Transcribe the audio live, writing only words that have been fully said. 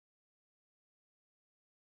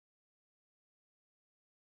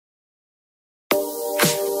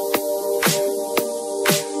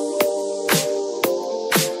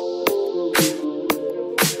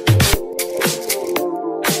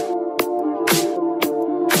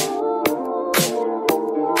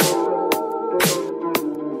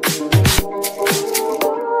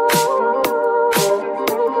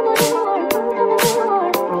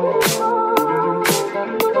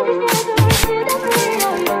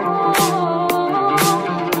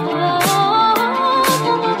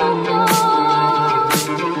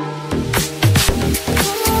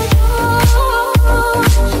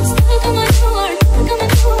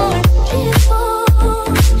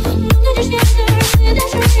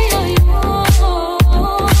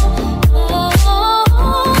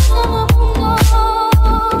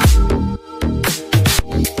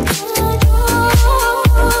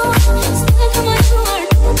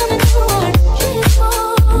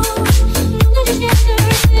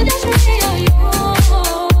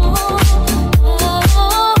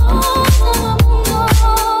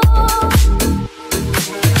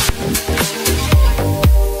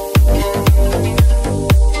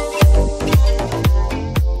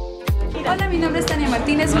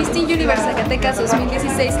Martínez, Miss Teen Universe Zacatecas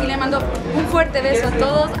 2016, y le mando un fuerte beso a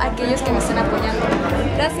todos aquellos que me estén apoyando.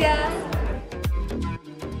 Gracias.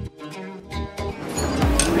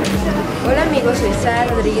 Hola amigos, soy Sara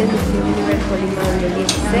Rodríguez, Miss Teen Universe Colima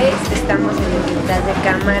 2016. Estamos en el mitad de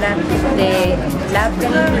cámara de la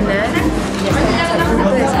preliminar. Ya estamos a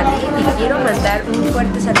punto de salir y quiero mandar un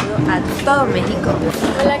fuerte saludo a todo México.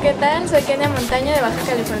 Hola, ¿qué tal? Soy Kenia Montaño de Baja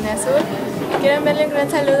California Sur. Quiero enviarle un gran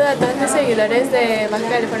saludo a todos mis seguidores de Baja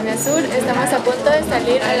California Sur. Estamos a punto de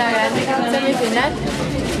salir a la gran semifinal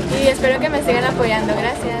y espero que me sigan apoyando.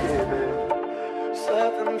 Gracias.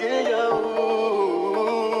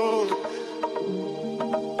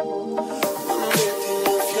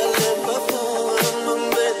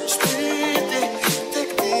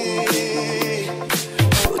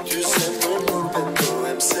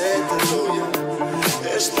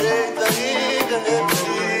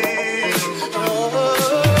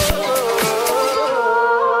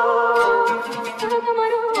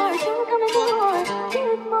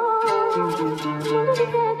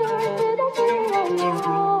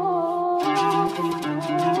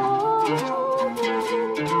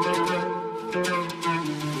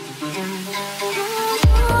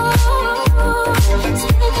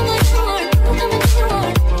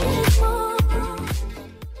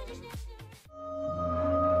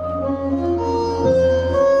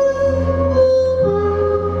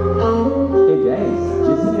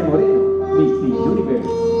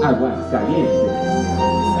 Aguascalientes.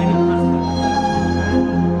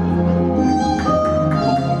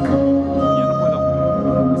 Ya no puedo.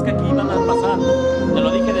 Es que aquí van a pasar. Te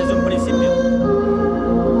lo dije desde un principio.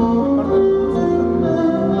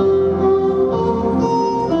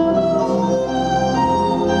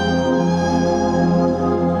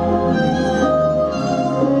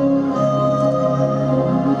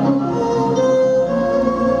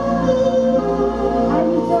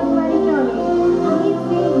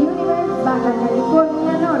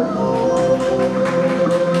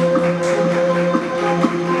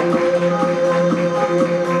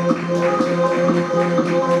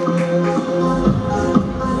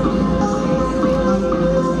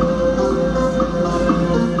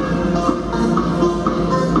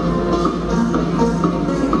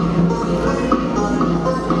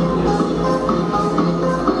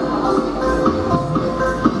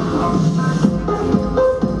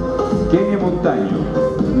 Kenia Montaño,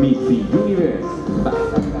 Miss Teen Universe,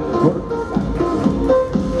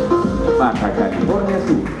 Baja California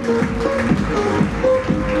Sur.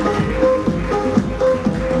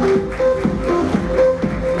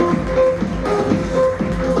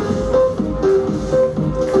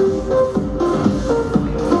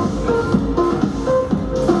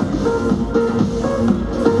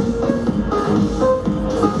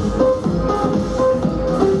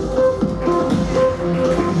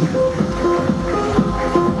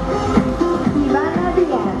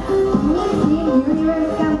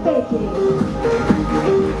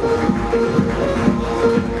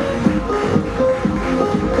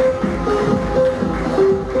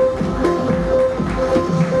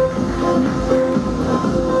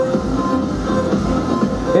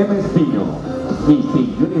 M. Espino, Miss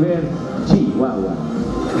Teen Universe, Chihuahua.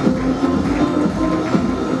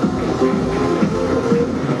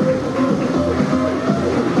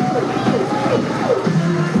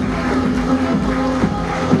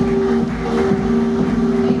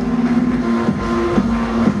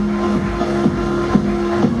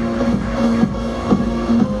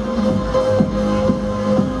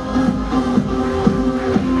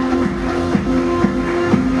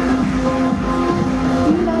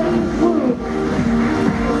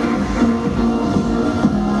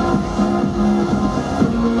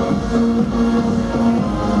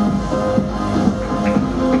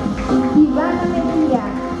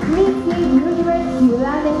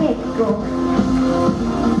 Ciudad de México.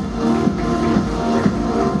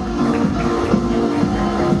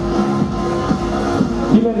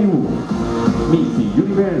 Hilary Wu, Miss Teen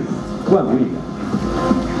Universe, Coahuila.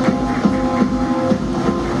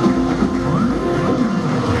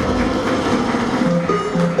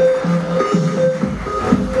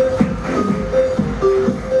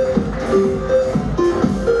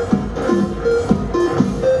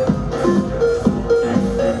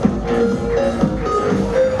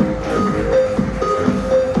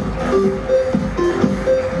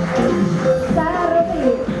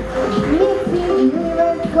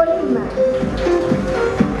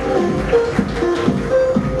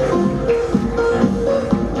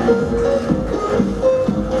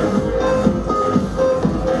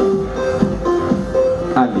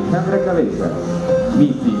 Alejandra Cabezas,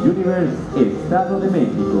 Miss Teen Universe, Estado de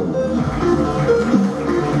México.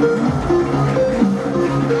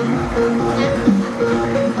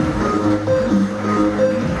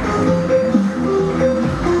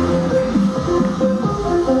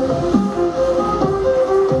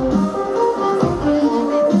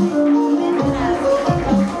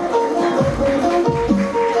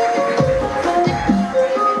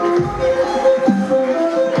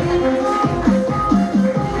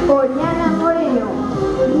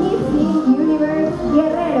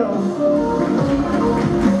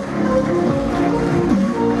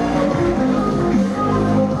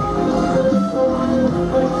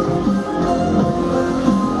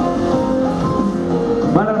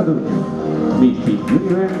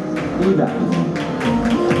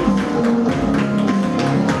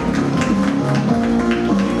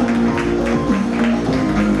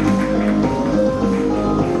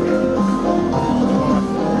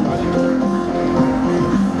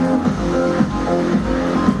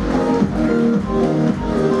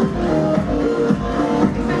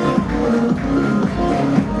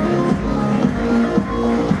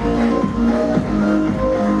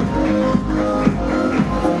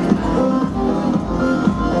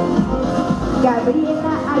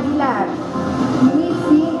 Gabriela Aguilar, Miss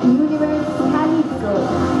Universe Jalisco.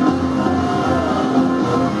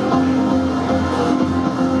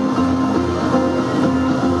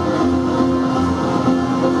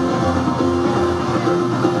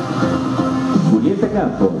 Julieta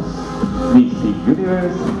Campos, Miss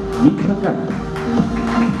Universe Michoacán.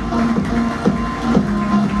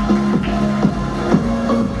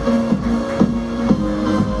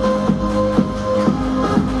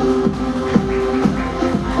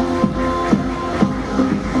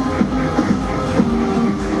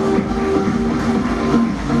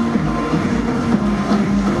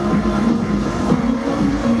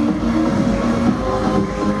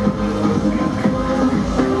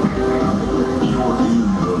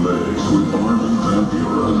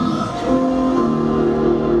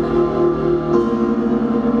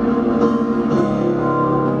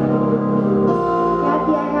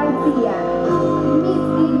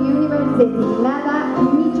 Designada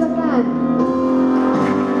Michoacán.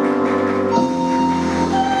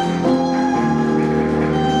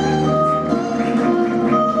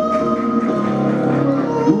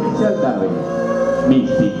 Dulce Aldave,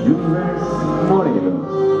 Miss Universe Morelos.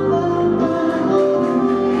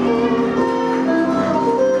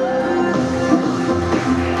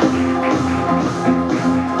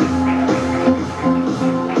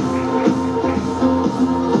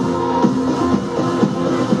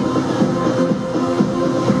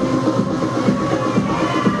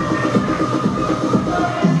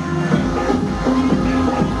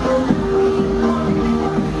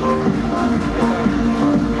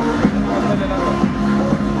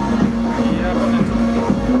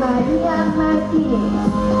 María Martínez,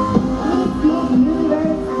 Miss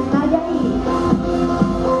Universe Nayarit.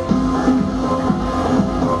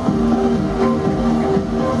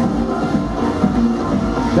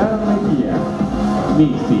 Sharon Mejía,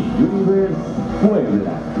 Miss Universe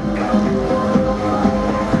Puebla.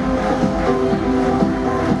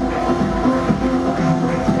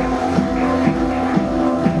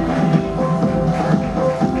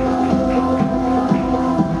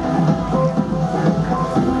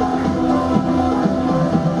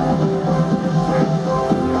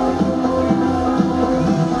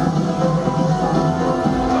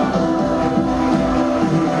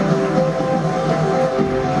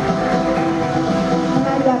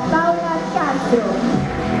 María Paula Castro,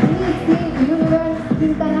 Miss Universe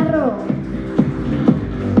Quintana Roo.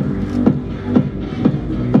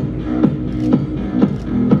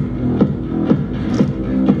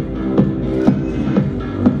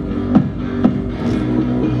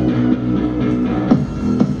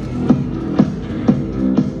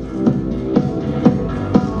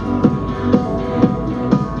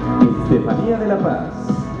 Estefanía de la Paz,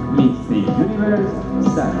 Miss Universe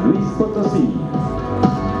San Luis Potosí.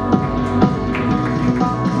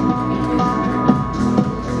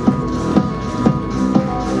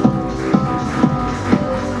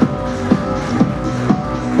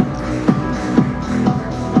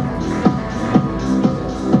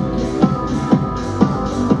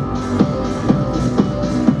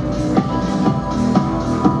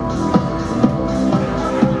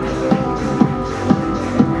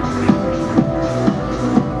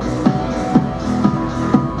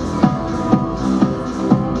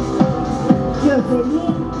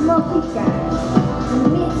 Jocelyn Mojica,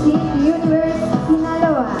 Miss Universe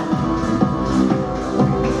Sinaloa.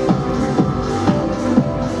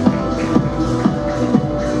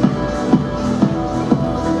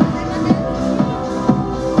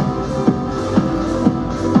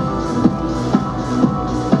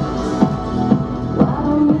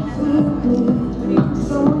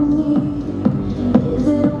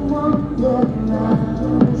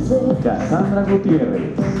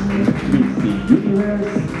 Gutiérrez, Miss Universe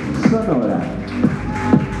Sonora.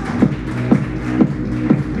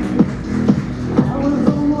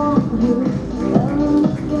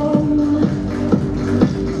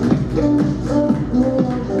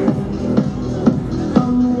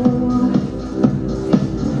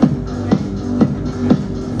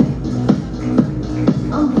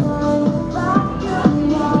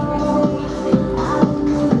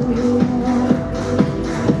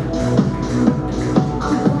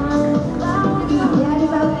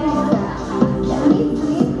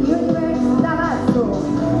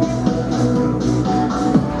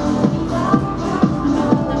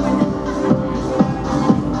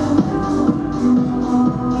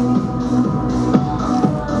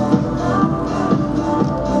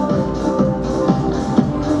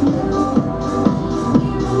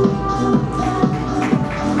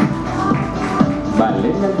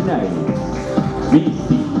 Valeria Linares, Miss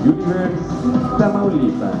Universe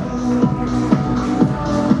Tamaulipas.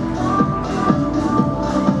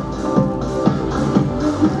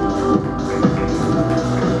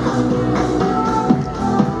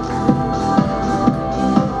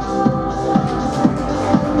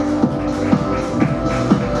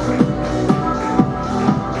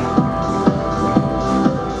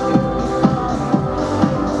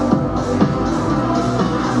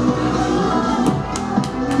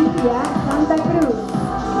 Santa Cruz,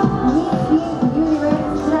 Miss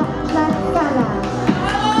Universe Tlaxcala.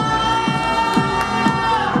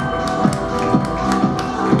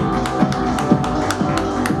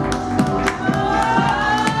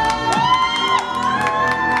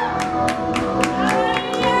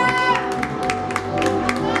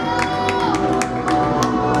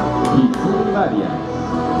 Y Julie Varias,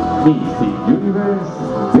 Miss Universe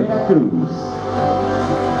Veracruz.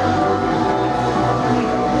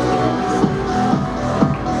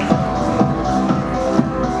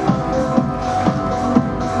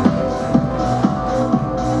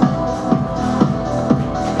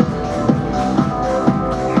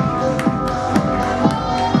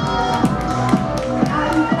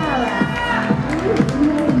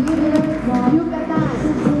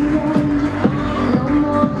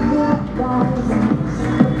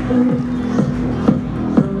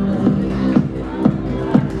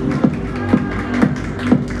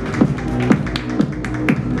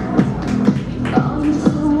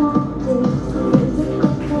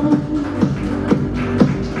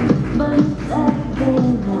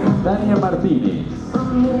 Tania Martínez,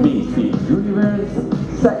 Miss Universe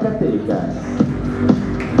Zacatecas.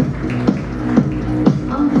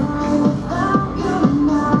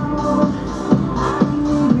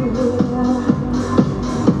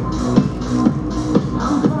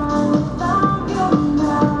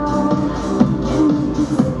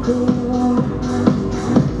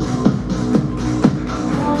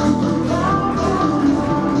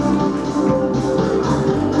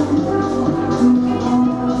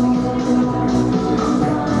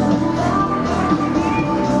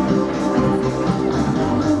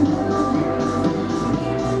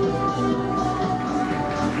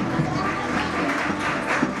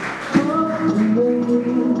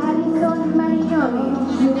 Alison Mariñón,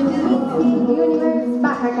 Miss Universe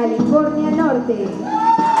Baja California Norte.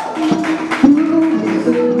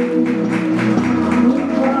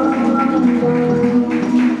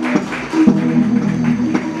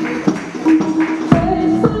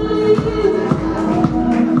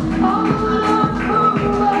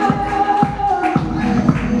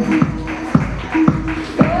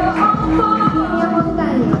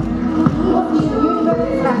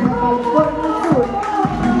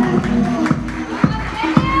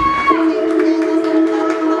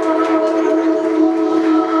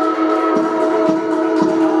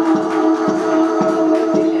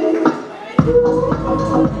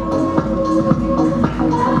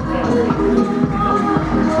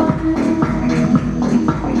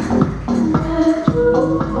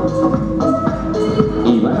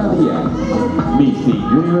 Ivana Díaz, Miss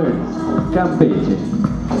Universe Campeche.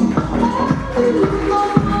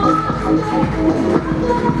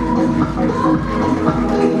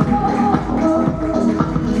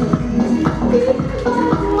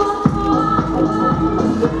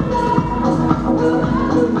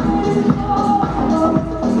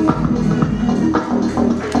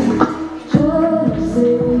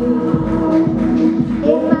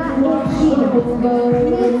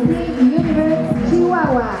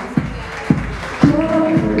 Chihuahua.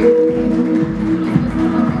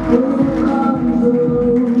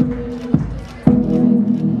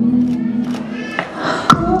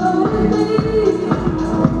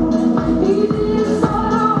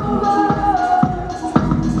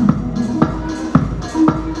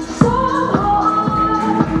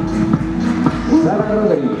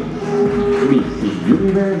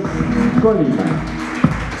 Colima.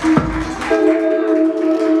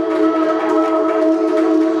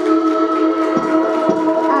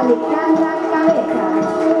 Alexandra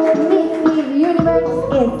Cabezas, Miss Universe,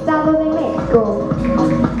 Estado de México.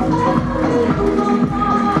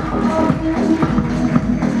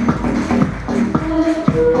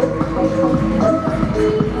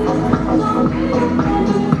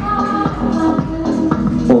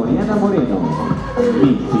 Oriana Moreno,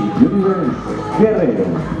 Miss Universe, Guerrero.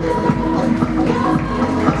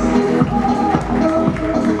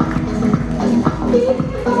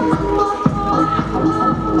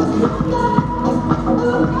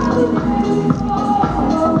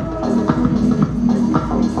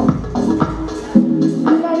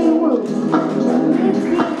 Hilary Wood, Miss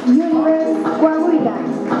Universe, Coahuila.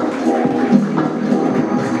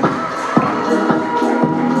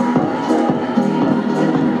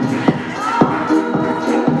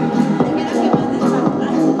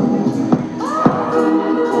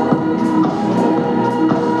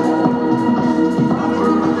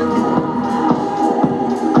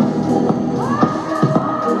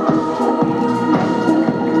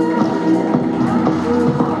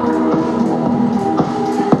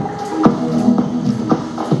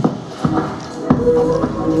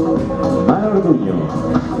 Mar Orduño,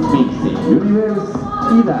 Miss Universe,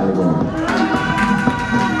 Hidalgo.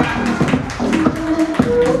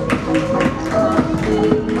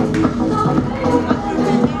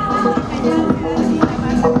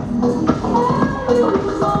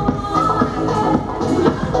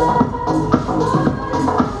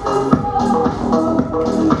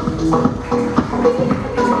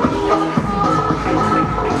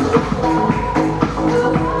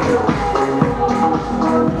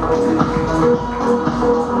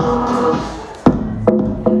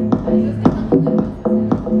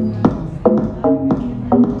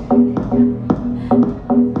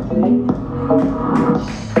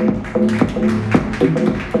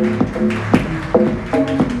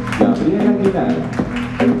 Gabriela Aguilar,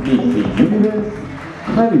 Miss Universe,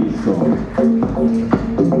 Jalisco.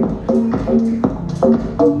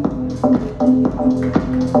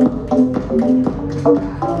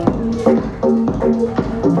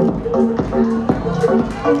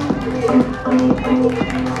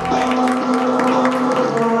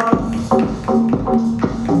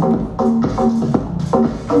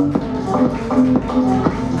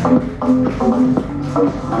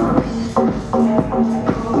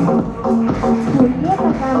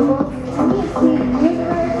 Julieta Campos, Miss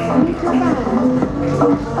Universe,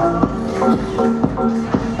 Michoacán.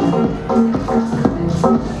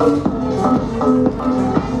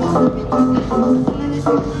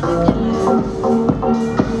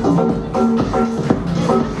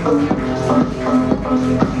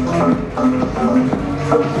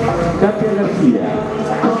 Katia García,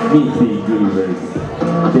 Miss Universe,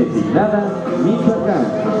 designada Michoacán.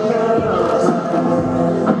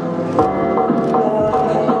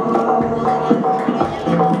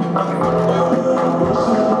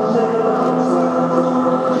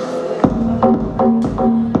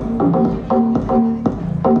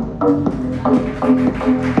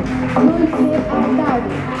 Dulce Artaud,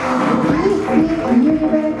 Miss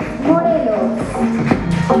Universe, Morelos.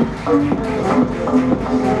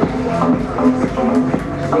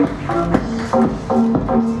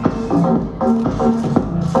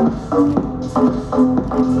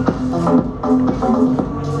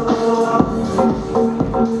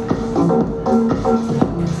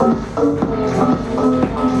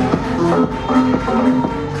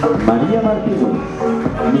 María Martínez,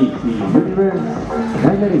 Miss Universe,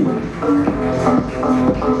 Nayarit.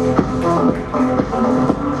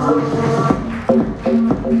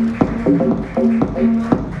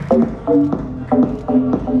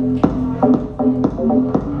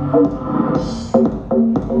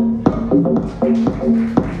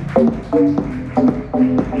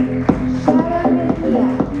 Sharon Mejía,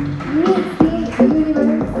 Miss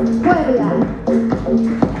Universe, Puebla.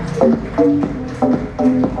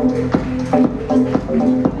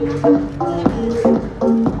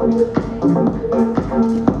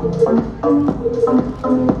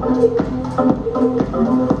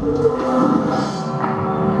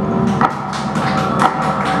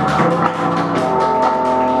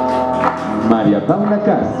 María Paula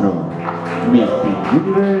Castro, Miss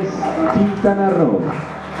Universe, Quintana Roo.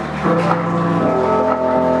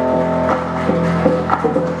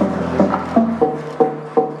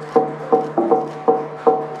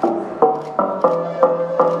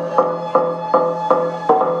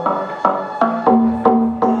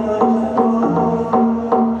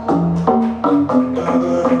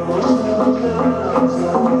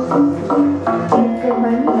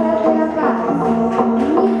 Estefanía de la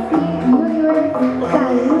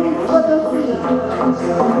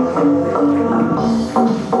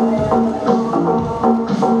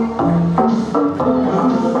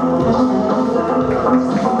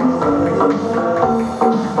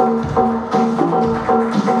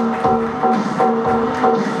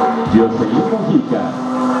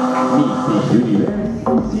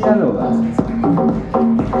Sinaloa.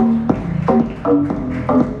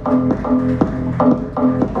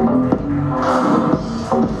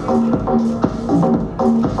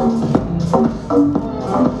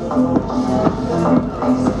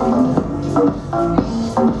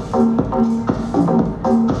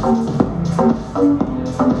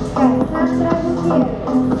 Cassandra Gutiérrez,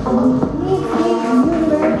 Miss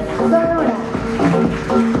Universe Sonora.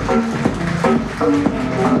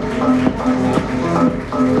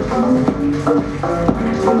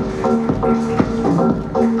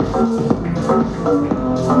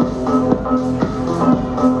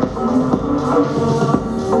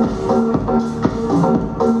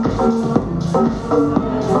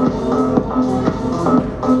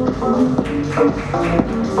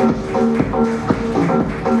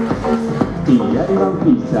 Y Arivan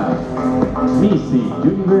Pisa, Miss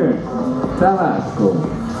Universe Tabasco.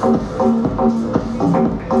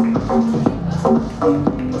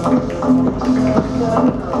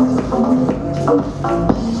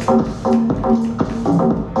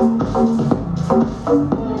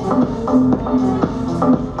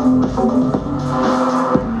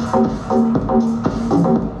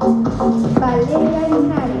 Valeria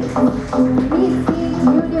Linares, Miss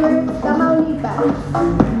Universe Tamaulipas.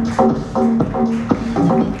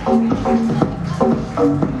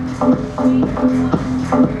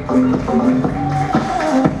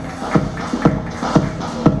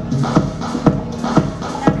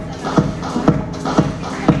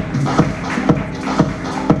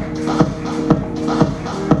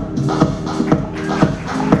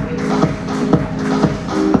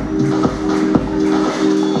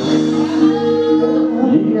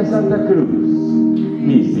 Lidia Santa Cruz,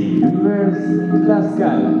 Miss Universe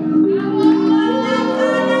Tlaxcala.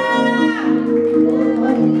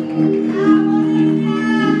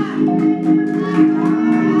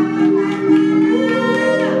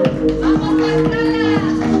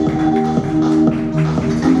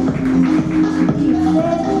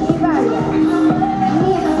 Giselle Ibarra,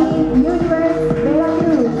 Miss Universe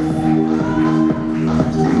Veracruz.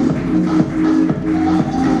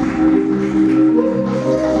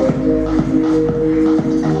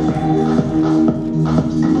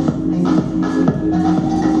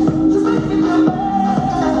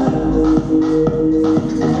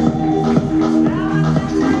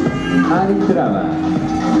 Ari Traba,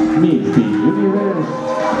 Miss Universe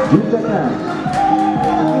Yucatán.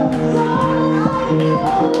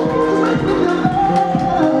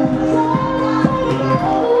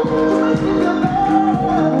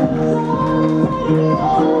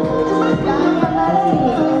 Tania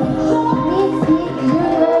Martínez, Miss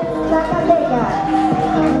Universe Zacatecas.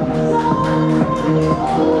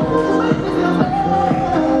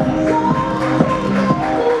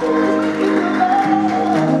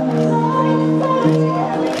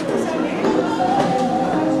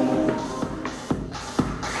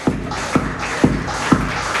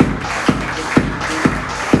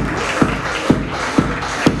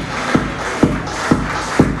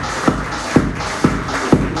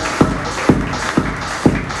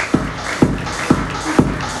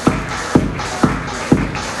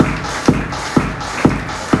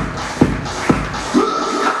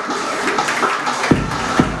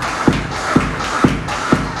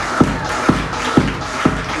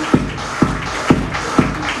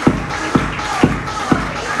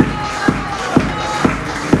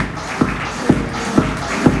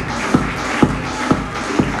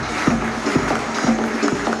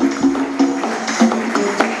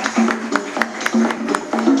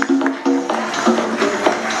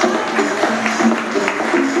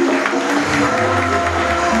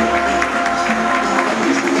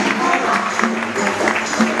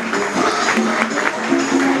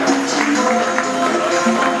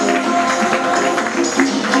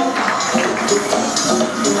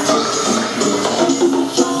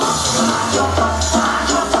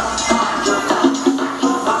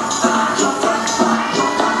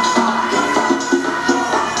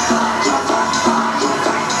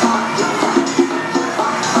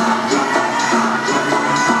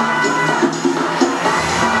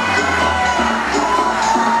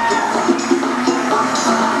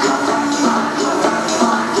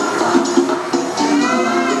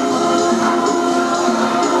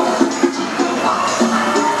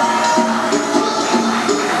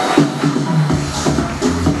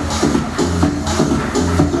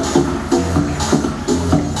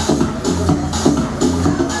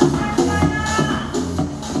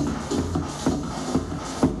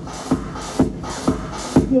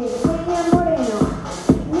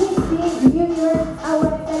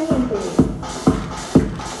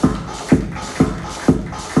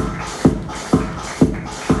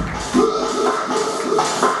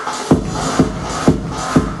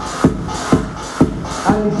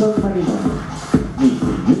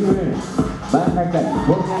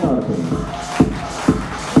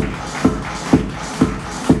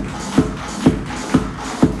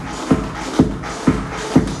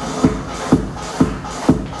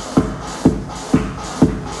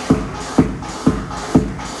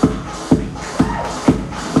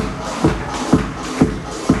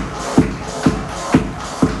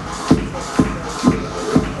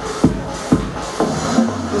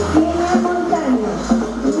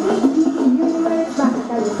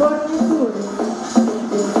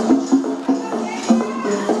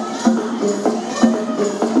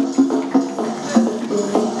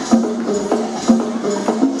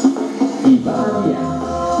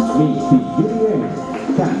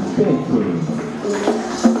 Universe Campeche.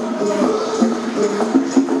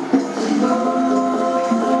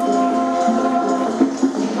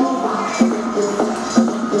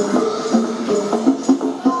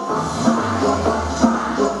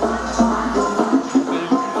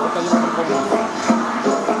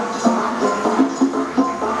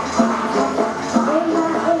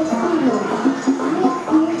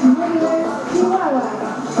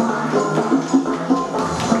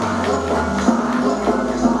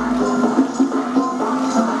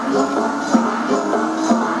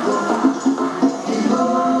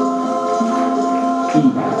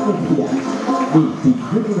 Miss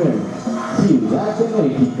Universe, Ciudad de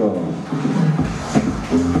México.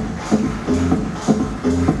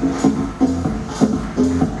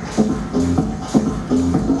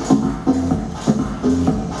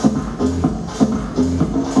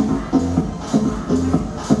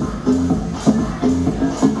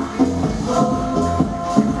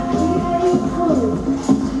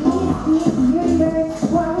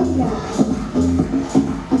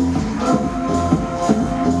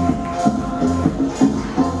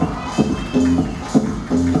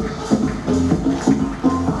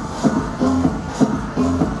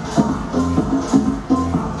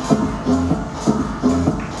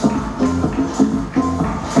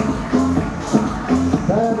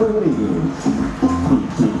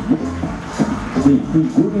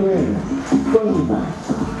 Miss Universe, Colima.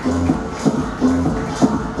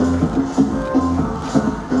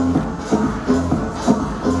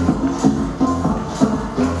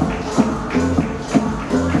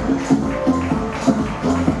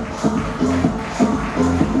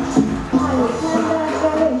 Alejandra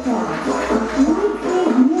Cabeza, Miss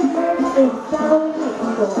Universe, Estado de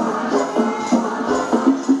México.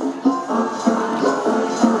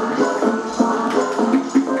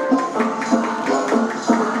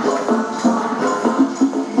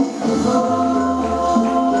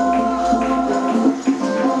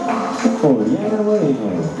 Oriana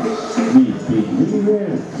Moreno, Miss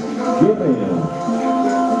Universe, Guerrero.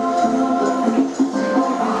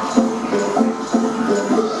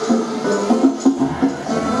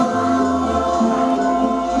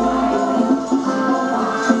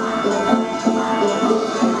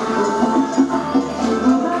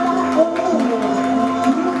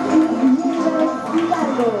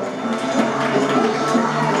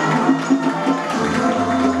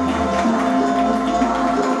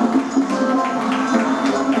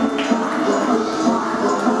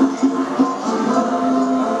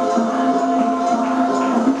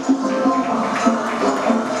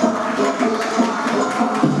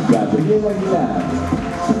 Gabriela Aguilar,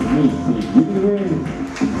 Miss Universe,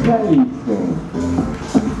 Jalisco.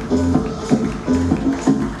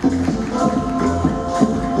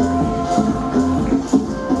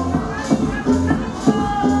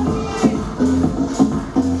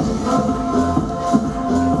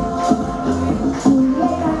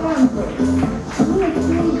 Julieta Campos, Miss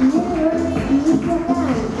Universe,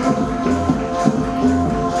 Michoacán.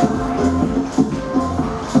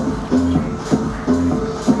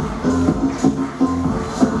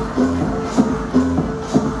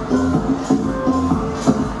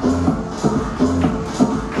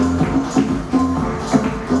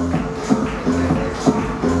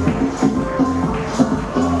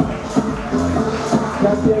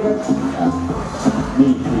 Katia García,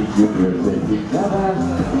 Miss Universe designada,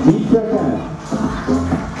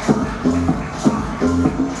 Michoacán.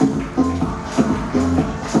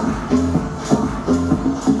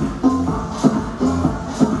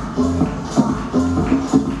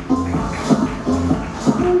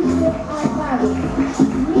 Dulce Alfaro,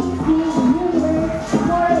 Miss Universe,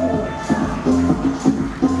 Morelos.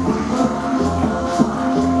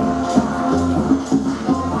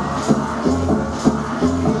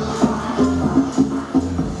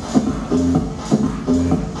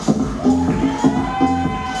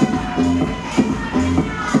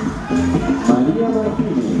 María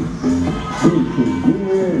Martínez, Miss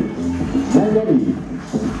Universe, Nayarit.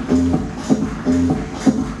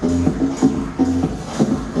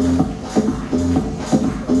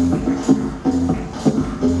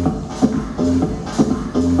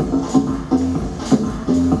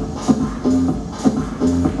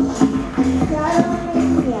 Sharon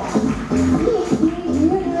Mejía, Miss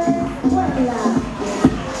Universe, Puebla.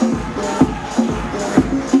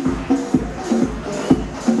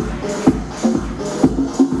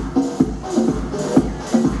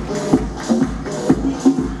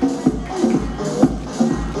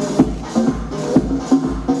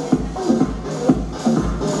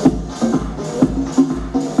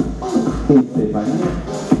 Estefanía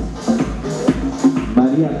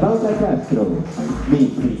María María Paula Castro,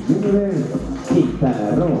 Miss Universe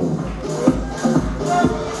Quintana Roo.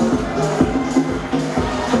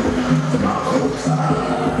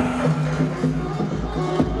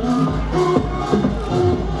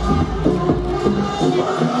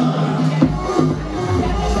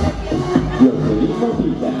 Jocelyn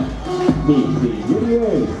Motilla, Miss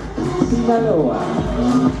Universe Sinaloa.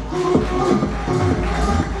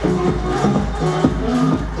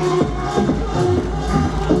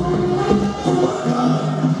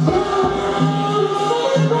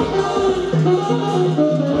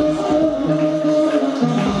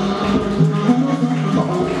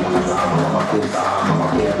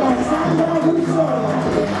 Cassandra Dulcero,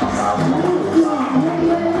 Miss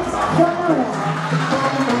Universe Sonora.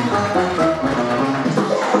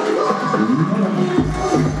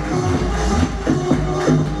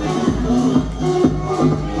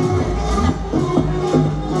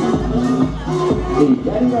 Y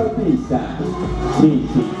Yari Bautista,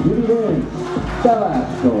 Miss Universe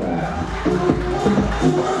Tabasco.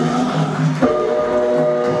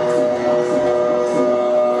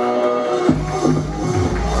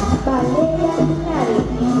 Valeria Linares,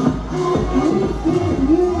 Miss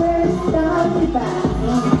Universe Tamaulipas.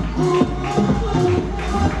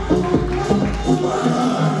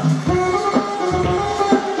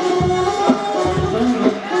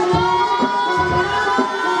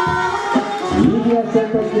 Lidia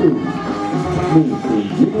Santa Cruz, Miss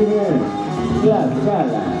Universe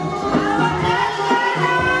Tlaxcala.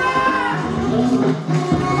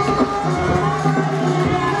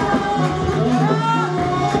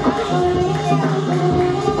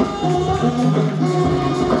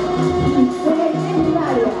 Isabel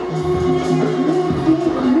Hilaria,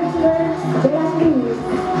 Miss Universe Veracruz.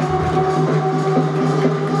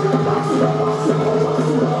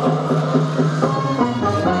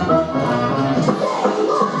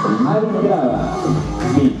 Mari Grava,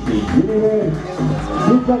 Miss Universe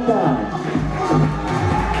Yucatán.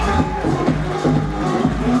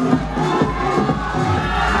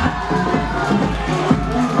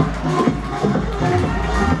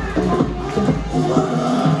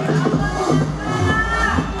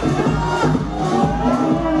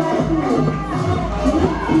 Daniela Martínez,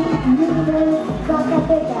 Miss Universe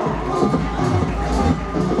Zacatecas.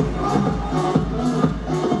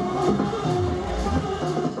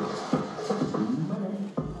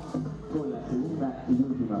 Con la segunda y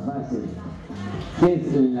última fase, que es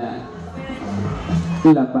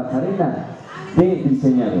la pasarela de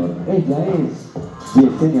diseñador. Ella es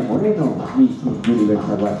Yesenia Moreno, Miss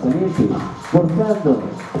Universe Aguascalientes, portando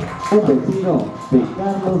un vestido de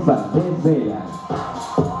Carlos Valdés Vela.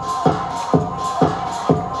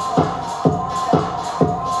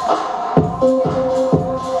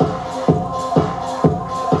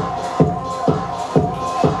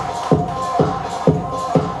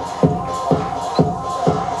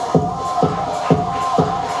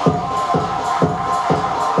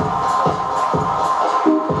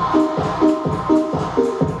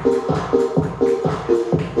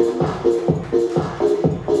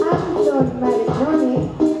 Anton Marinone,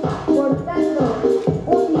 portando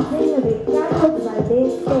un diseño de Carlos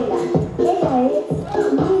Valdés Vela. Ella es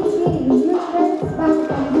Miss Universe Baja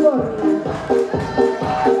California.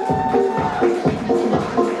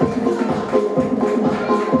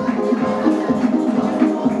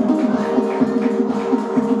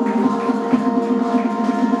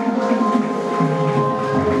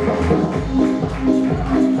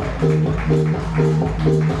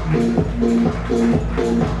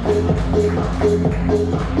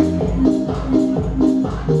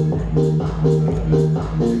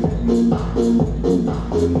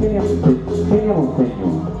 Kenia Monteño,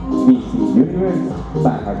 Miss Universe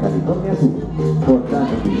Baja California Sur,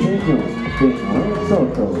 portando el diseño de Noel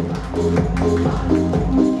Soto.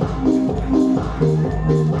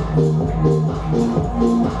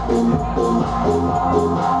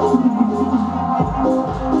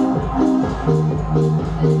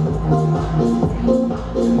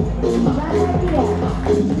 Ivana Díaz,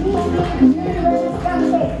 Miss Universe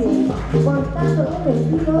Campeche, portando un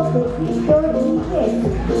vestido de Víctor Miguel.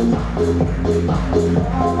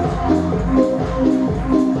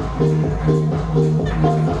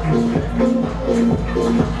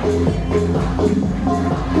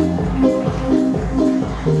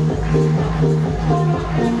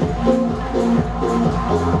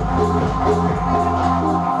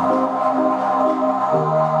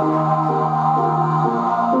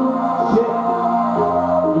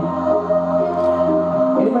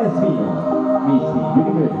 Emma Espino, Miss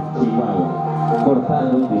Universe Chihuahua,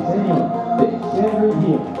 portando un diseño de Sherry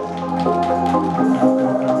Hills.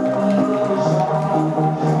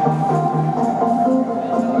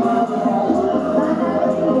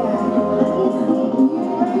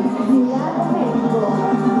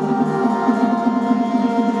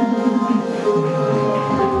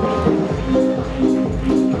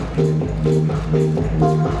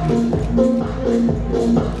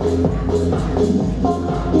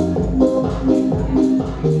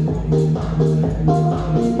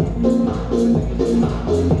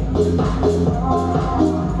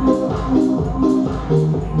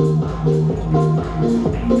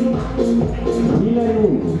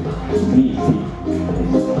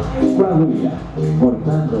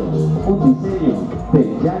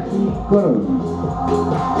 Jackie Corona.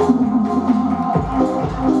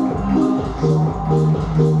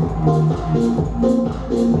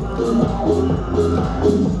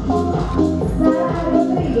 Sara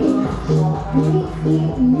Rodríguez, Miss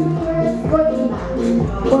Universe Colima,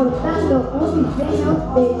 portando un diseño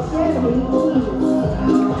de Sherry Hills.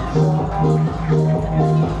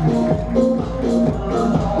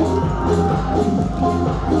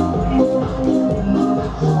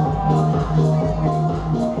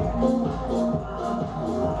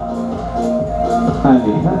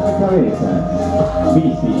 Alejandra Cabezas,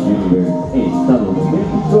 Miss Universe Estados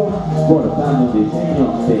México, portando diseño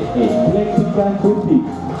de Ecléctica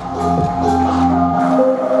Boutique.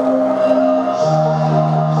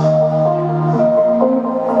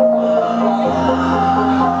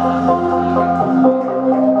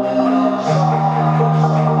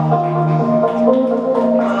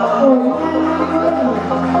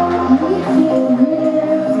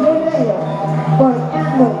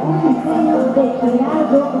 Portando un diseño de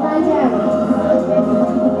Gerardo Mayaro.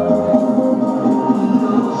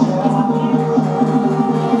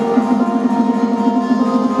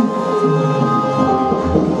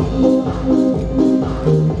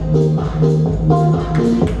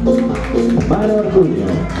 Mara Orgullo,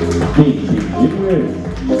 Miss Universe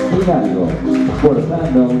Hidalgo,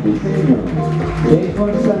 portando un diseño de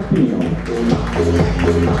Constantino.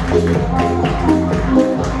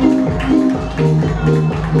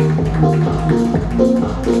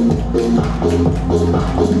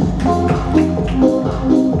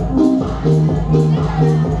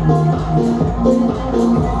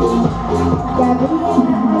 Gabriela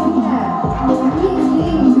Aguilar, Miss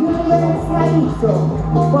Universe Jalisco,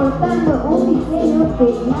 portando un diseño de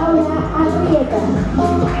Laura Arrieta.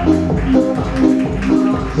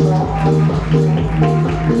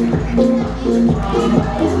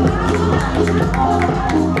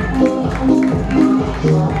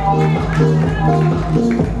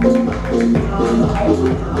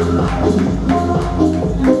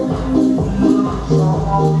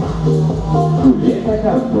 Julieta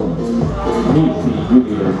Campos, Miss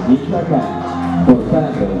Universe Michoacán,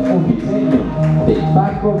 portando un diseño de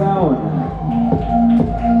Paco Gaona.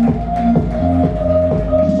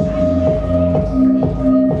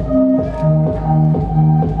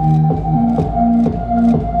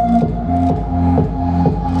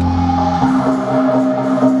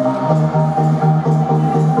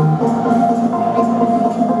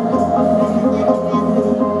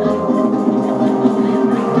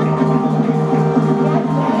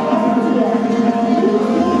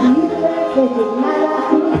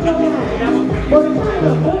 Portando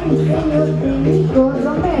un diseño de Nico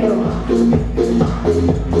Romero.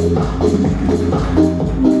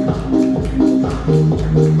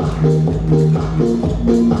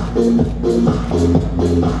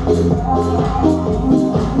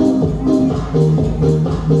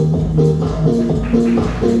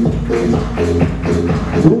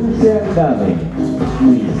 Dulce Andrade,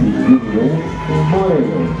 Miss Universe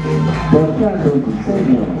Morelos, portando un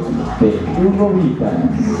diseño de Hugo Vitas.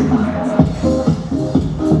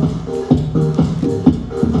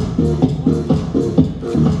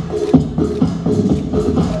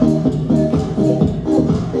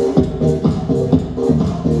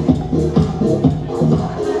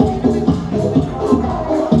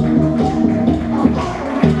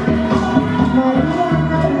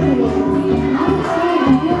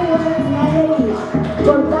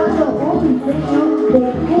 Portando un diseño de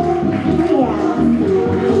un día.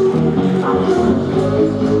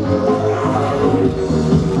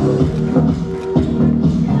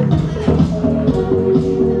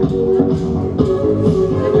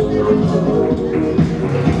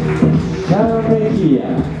 Charo Mejía,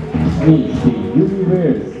 Miss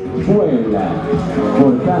Universe Puebla,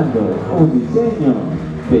 portando un diseño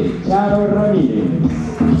de Charo Ramírez.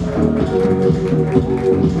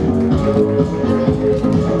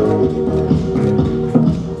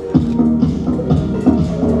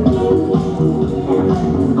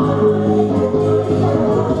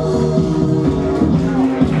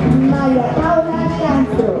 María Paula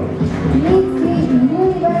Castro, Miss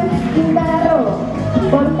Universe Quintana Roo,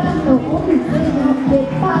 portando un diseño de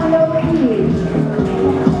Pablo Gil.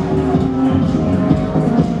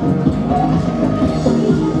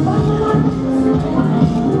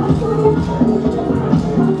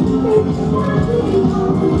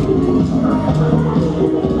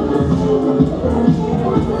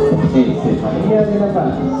 Estefanía de la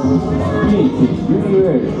Paz, Miss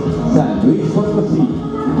Universe San Luis Potosí,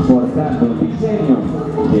 portando el diseño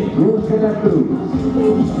de Cruz de la Cruz.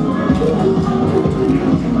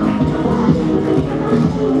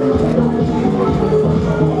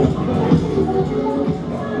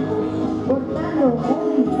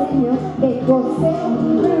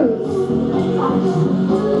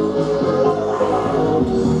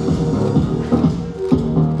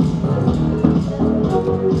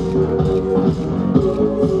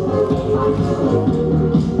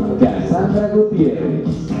 Gutiérrez,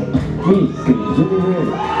 Miss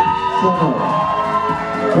Universe Sonora,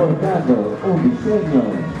 portando un diseño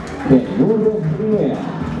de Lourdes Rivera.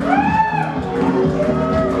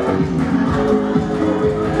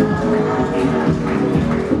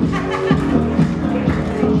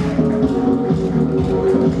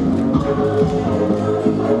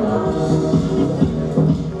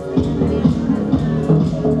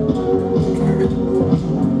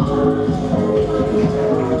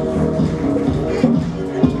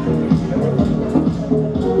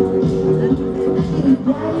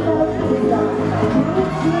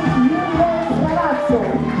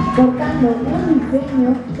 Portando un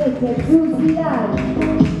diseño de Jesús Vidal.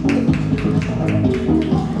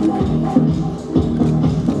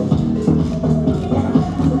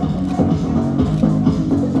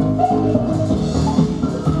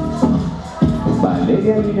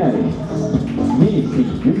 Valeria Linares, Miss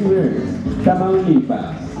Universe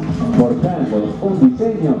Tamaulipas, portando un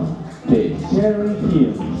diseño de Cherry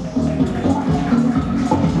Hills.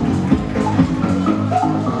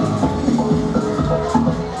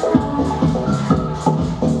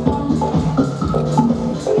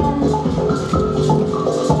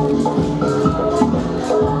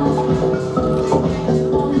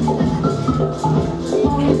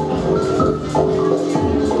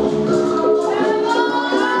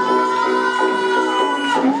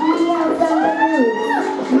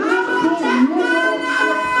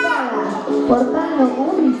 Portando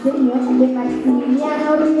un diseño de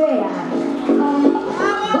Maximiliano Rivera.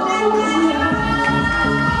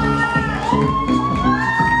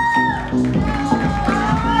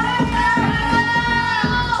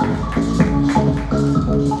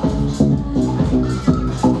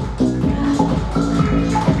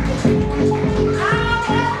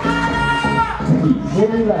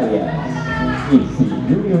 Giselle Arias, Miss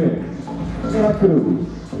Universe Veracruz,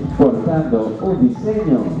 portando un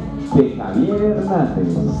diseño de Javier Hernández.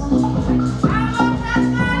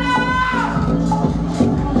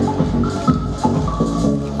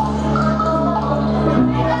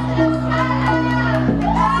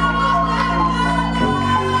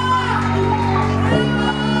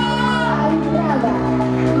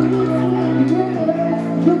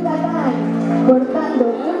 Yucatán, portando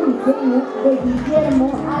un diseño de Guillermo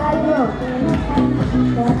Arayón.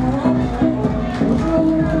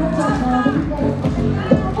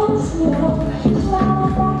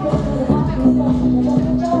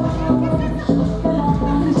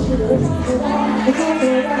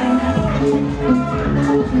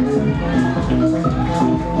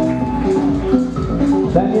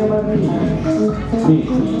 Tania Martínez, Miss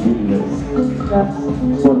Universe,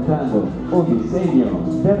 portando un diseño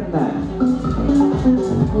de Hernán.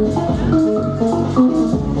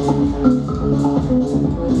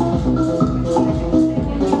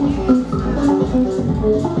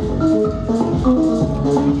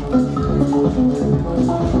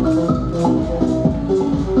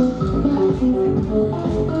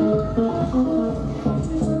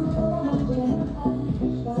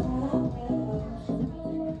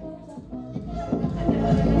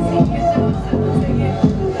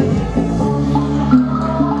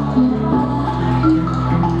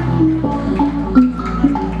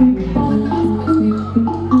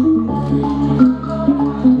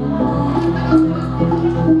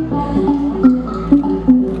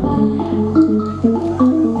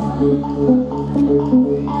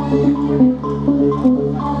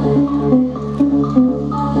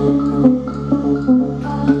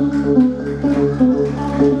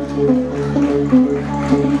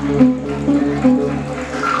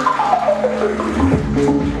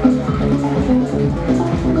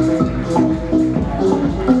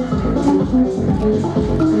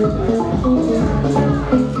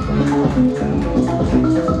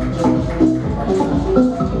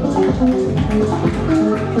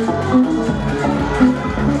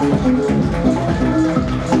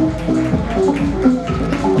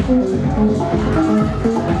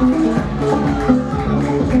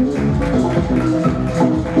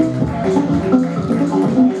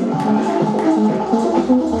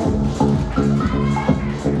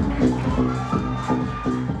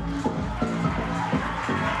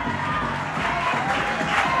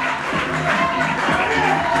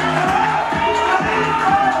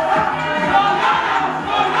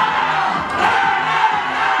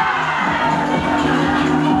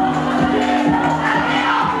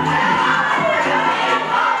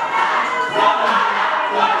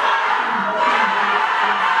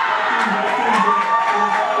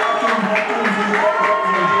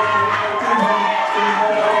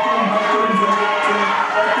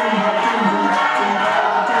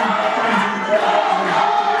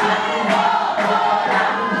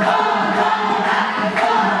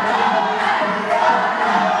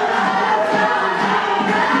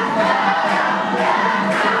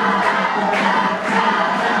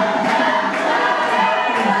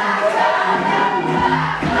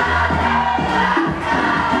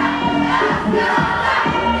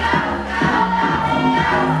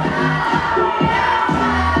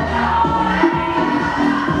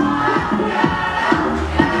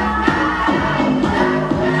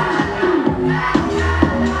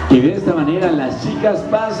 esta manera las chicas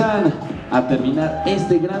pasan a terminar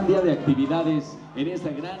este gran día de actividades en esta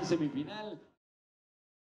gran semifinal.